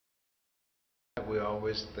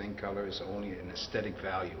always think color is only an aesthetic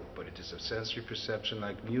value, but it is a sensory perception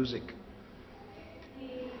like music.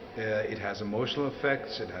 It has emotional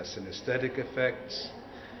effects, it has synesthetic effects,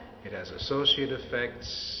 it has associate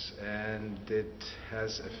effects, and it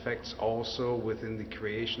has effects also within the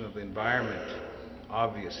creation of the environment,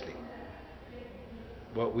 obviously.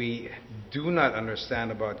 What we do not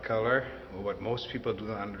understand about color, or what most people do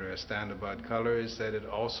not understand about color, is that it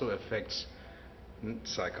also affects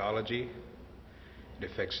psychology,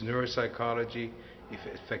 it affects neuropsychology,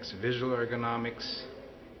 it affects visual ergonomics,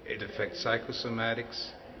 it affects psychosomatics,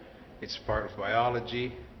 it's part of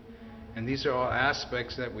biology, and these are all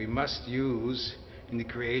aspects that we must use in the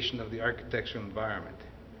creation of the architectural environment.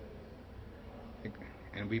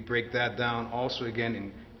 And we break that down also again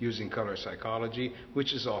in using color psychology,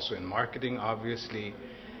 which is also in marketing, obviously.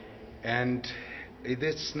 And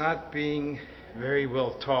it's not being very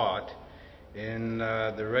well taught in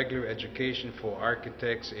the regular education for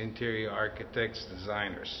architects, interior architects,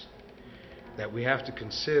 designers. That we have to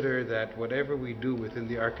consider that whatever we do within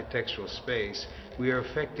the architectural space, we are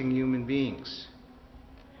affecting human beings.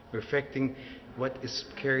 We're affecting what is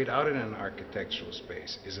carried out in an architectural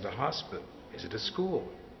space. Is it a hospital? Is it a school?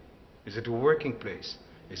 Is it a working place?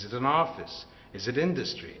 Is it an office? Is it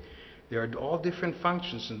industry? There are all different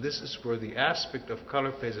functions, and this is where the aspect of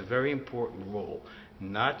color plays a very important role,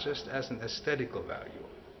 not just as an aesthetical value,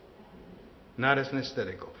 not as an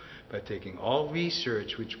aesthetical, but taking all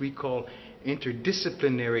research, which we call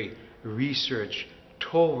interdisciplinary research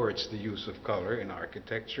towards the use of color in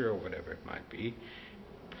architecture or whatever it might be,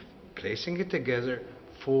 placing it together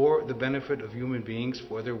for the benefit of human beings,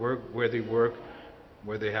 for their work, where they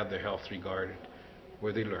have their health regarded,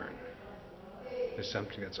 where they learn. There's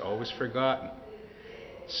something that's always forgotten.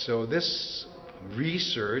 So this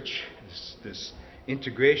research, this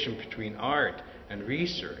integration between art and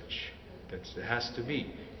research, that has to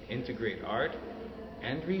be, integrate art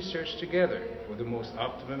and research together for the most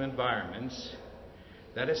optimum environments.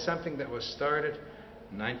 That is something that was started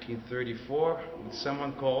in 1934 with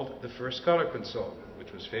someone called the first color consultant,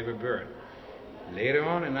 which was Faber Byrne. Later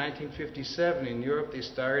on in 1957 in Europe they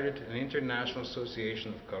started an international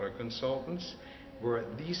association of color consultants where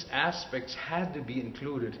these aspects had to be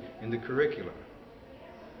included in the curriculum.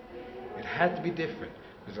 It had to be different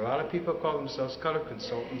because a lot of people call themselves color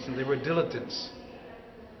consultants and they were dilettantes.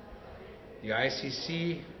 The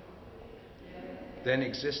IACC then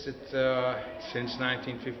existed since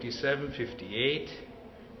 1957-58.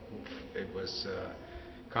 It was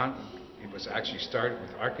actually started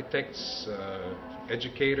with architects,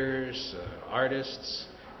 educators, artists,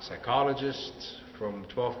 psychologists from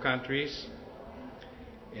 12 countries.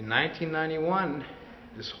 In 1991,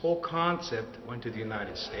 this whole concept went to the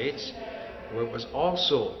United States, where it was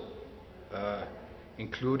also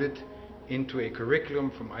included into a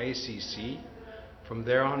curriculum from IACC. From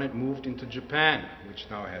there on it moved into Japan, which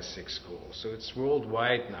now has 6 schools. So it's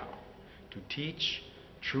worldwide now to teach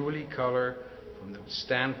truly color from the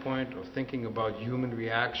standpoint of thinking about human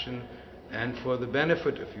reaction and for the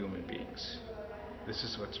benefit of human beings. This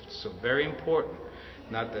is what's so very important.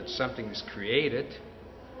 Not that something is created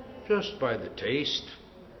just by the taste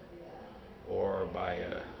or by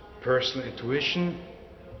a personal intuition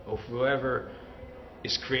of whoever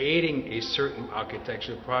is creating a certain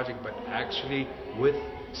architectural project, but actually with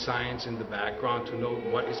science in the background to know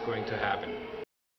what is going to happen.